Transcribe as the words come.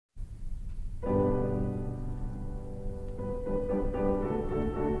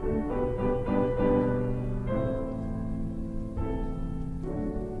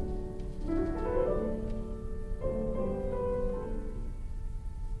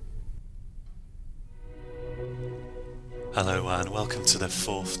Hello and welcome to the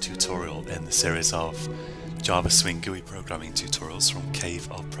fourth tutorial in the series of Java Swing GUI programming tutorials from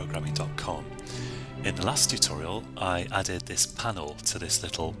caveofprogramming.com. In the last tutorial I added this panel to this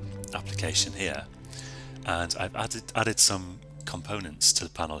little application here, and I've added some components to the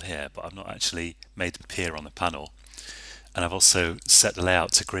panel here, but I've not actually made them appear on the panel. And I've also set the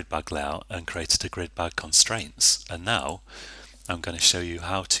layout to GridBagLayout and created a GridBagConstraints, and now I'm going to show you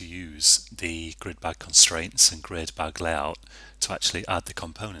how to use the GridBagConstraints and GridBagLayout to actually add the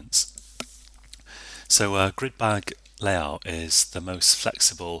components. So GridBagLayout is the most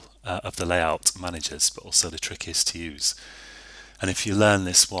flexible of the layout managers, but also the trickiest to use. And if you learn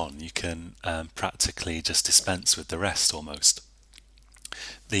this one, you can practically just dispense with the rest almost.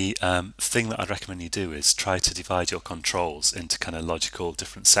 The thing that I'd recommend you do is try to divide your controls into kind of logical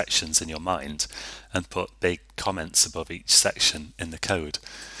different sections in your mind and put big comments above each section in the code.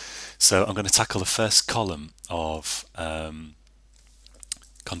 So I'm going to tackle the first column of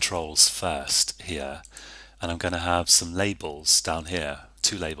controls first here, and I'm going to have some labels down here,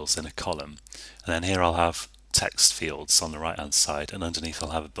 two labels in a column, and then here I'll have text fields on the right hand side, and underneath I'll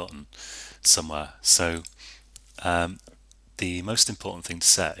have a button somewhere. So the most important thing to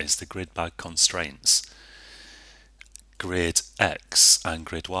set is the GridBagConstraints, grid X and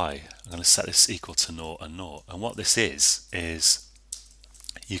grid Y. I'm going to set this equal to 0 and 0. And what this is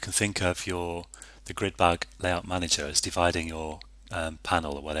you can think of the GridBag layout manager as dividing your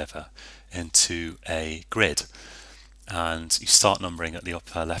panel or whatever into a grid, and you start numbering at the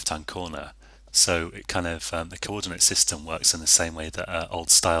upper left hand corner. So it kind of the coordinate system works in the same way that old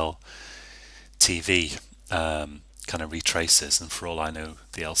style TV kind of retraces, and for all I know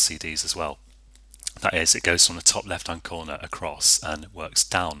the LCDs as well. That is, it goes from the top left hand corner across and works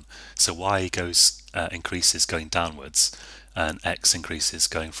down. So Y goes increases going downwards, and X increases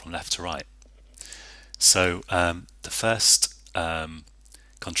going from left to right. So the first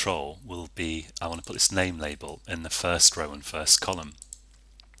control will be, I want to put this name label in the first row and first column.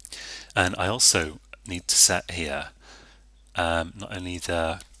 And I also need to set here not only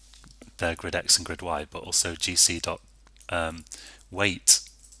the grid X and grid Y, but also gc.weight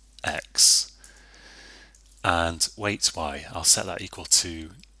X and weight Y. I'll set that equal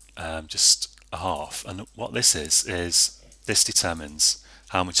to just a half. And what this is this determines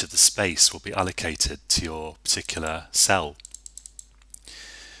how much of the space will be allocated to your particular cell.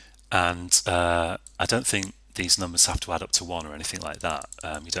 And I don't think these numbers have to add up to 1 or anything like that.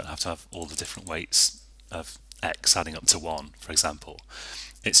 You don't have to have all the different weights of X adding up to 1, for example.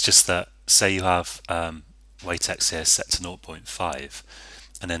 It's just that, say you have weight X here set to 0.5,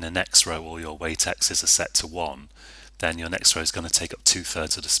 and in the next row all your weight X's are set to 1, then your next row is going to take up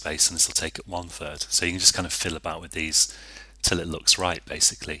 2/3 of the space, and this will take up 1/3. So you can just kind of fill about with these till it looks right,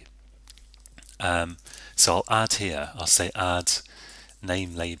 basically. So I'll add here, I'll say add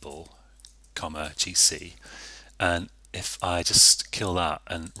name label, comma, GC, and if I just kill that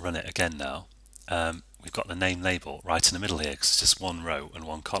and run it again now, we've got the name label right in the middle here because it's just one row and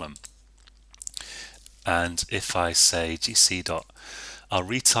one column. And if I say gc dot, I'll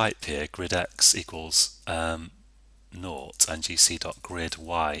retype here grid X equals 0 and gc dot grid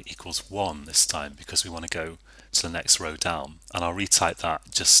Y equals 1 this time, because we want to go to the next row down, and I'll retype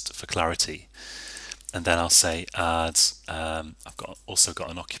that just for clarity. And then I'll say add, I've also got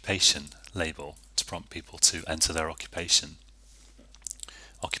an occupation label to prompt people to enter their occupation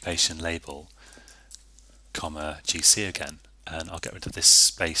label, comma, GC again, and I'll get rid of this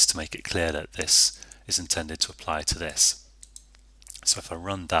space to make it clear that this is intended to apply to this. So if I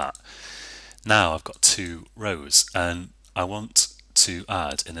run that, now I've got 2 rows, and I want to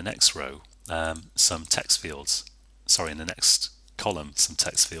add in the next row some text fields, sorry, in the next column some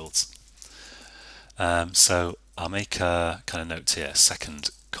text fields. So I'll make a kind of note here,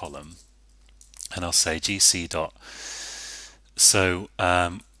 second column, and I'll say gc dot, so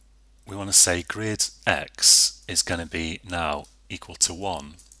we want to say grid X is going to be now equal to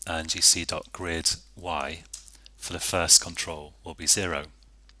 1, and gc.grid Y for the first control will be 0,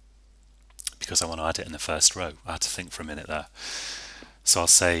 because I want to add it in the first row. I had to think for a minute there. So I'll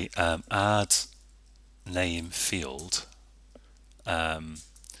say add name field and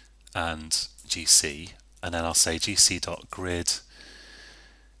gc, and then I'll say gc.grid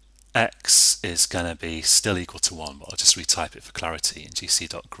X is going to be still equal to 1, but I'll just retype it for clarity, and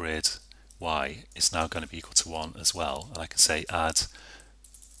gc.grid Y is now going to be equal to 1 as well, and I can say add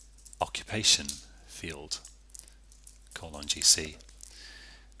occupation field, colon gc.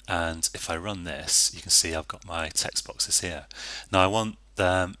 And if I run this, you can see I've got my text boxes here. Now I want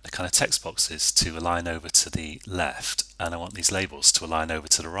the kind of text boxes to align over to the left, and I want these labels to align over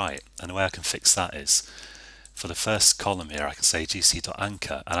to the right, and the way I can fix that is for the first column here, I can say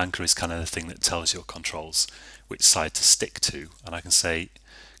gc.anchor, and anchor is kind of the thing that tells your controls which side to stick to, and I can say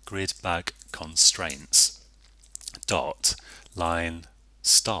GridBagConstraints dot line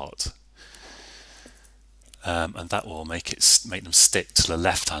start, and that will make them stick to the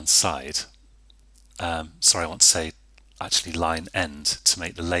left hand side. Sorry, I want to say actually line end to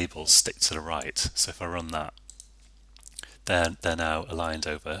make the labels stick to the right. So if I run that, they're now aligned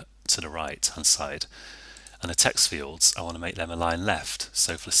over to the right hand side. And the text fields, I want to make them align left.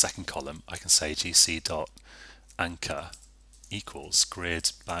 So for the second column, I can say gc.anchor equals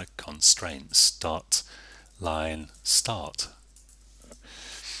GridBagConstraints dot line start.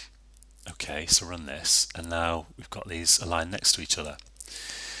 Okay, so run this, and now we've got these aligned next to each other.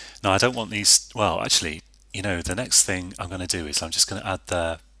 Now I don't want these, well actually, you know, the next thing I'm going to do is I'm just going to add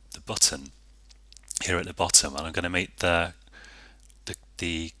the button here at the bottom, and I'm going to make the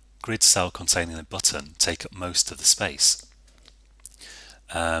grid cell containing the button take up most of the space.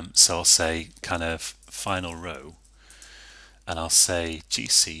 So I'll say kind of final row, and I'll say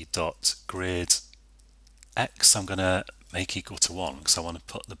gc.grid x I'm going to make equal to 1 because I want to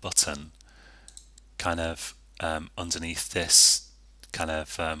put the button kind of underneath this kind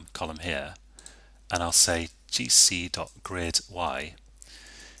of column here, and I'll say gc.grid y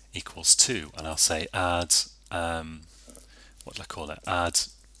equals 2, and I'll say add what do I call it, add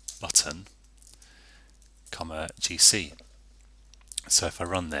button comma gc. So if I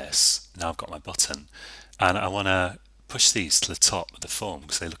run this, now I've got my button, and I want to push these to the top of the form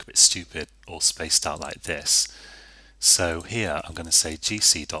because they look a bit stupid all spaced out like this. So here I'm going to say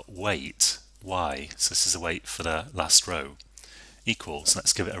gc.weight y, so this is the weight for the last row, equals,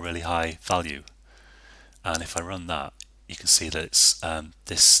 let's give it a really high value, and if I run that, you can see that it's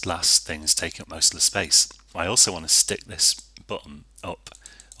this last thing is taking up most of the space. I also want to stick this button up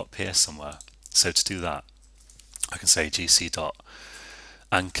here somewhere, so to do that I can say gc.anchor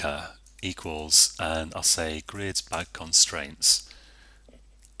equals, and I'll say GridBagConstraints,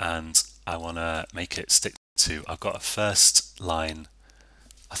 and I want to make it stick to, I've got a first line,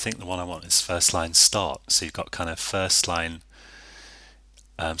 I think the one I want is first line start, so you've got kind of first line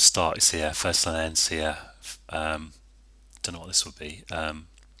start is here, first line ends here, don't know what this would be,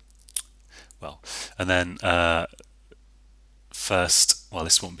 well, and then first, well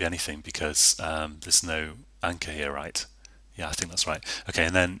this won't be anything because there's no anchor here, right? Yeah, I think that's right. Okay,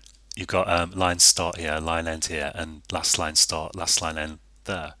 and then you've got line start here, line end here, and last line start, last line end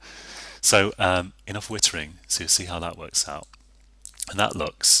there. So enough wittering, so you'll see how that works out. And that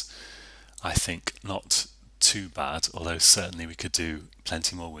looks, I think, not too bad, although certainly we could do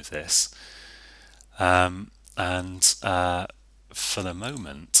plenty more with this. For the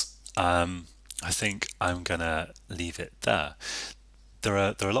moment, I think I'm going to leave it there. There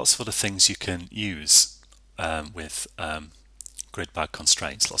are lots of other things you can use with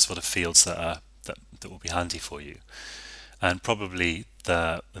GridBagConstraints, lots of other fields that will be handy for you. And probably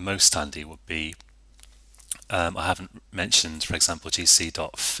the most handy would be, I haven't mentioned, for example,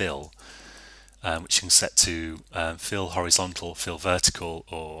 gc.fill, which you can set to fill horizontal, fill vertical,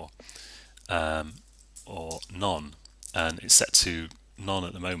 or none, and it's set to none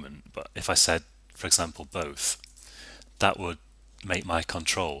at the moment. But if I said, for example, both, that would make my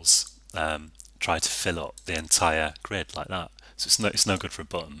controls try to fill up the entire grid like that. So it's no good for a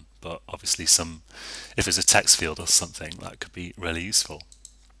button, but obviously if it's a text field or something, that could be really useful.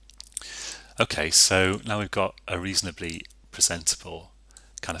 Okay, so now we've got a reasonably presentable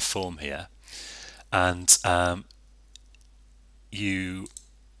kind of form here, and you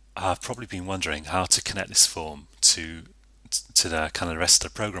have probably been wondering how to connect this form to the kind of the rest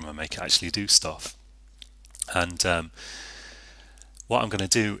of the program and make it actually do stuff. And what I'm going to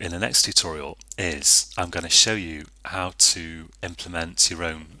do in the next tutorial is I'm going to show you how to implement your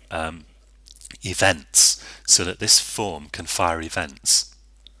own events so that this form can fire events,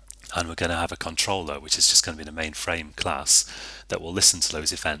 and we're going to have a controller which is just going to be the mainframe class that will listen to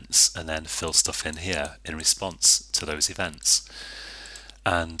those events and then fill stuff in here in response to those events.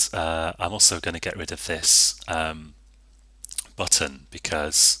 And I'm also going to get rid of this button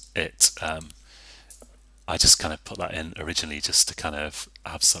because I just kind of put that in originally just to kind of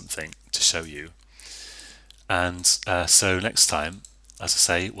have something to show you. And so next time, as I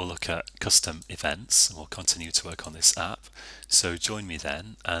say, we'll look at custom events and we'll continue to work on this app. So join me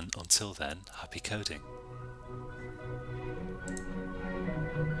then, and until then, happy coding.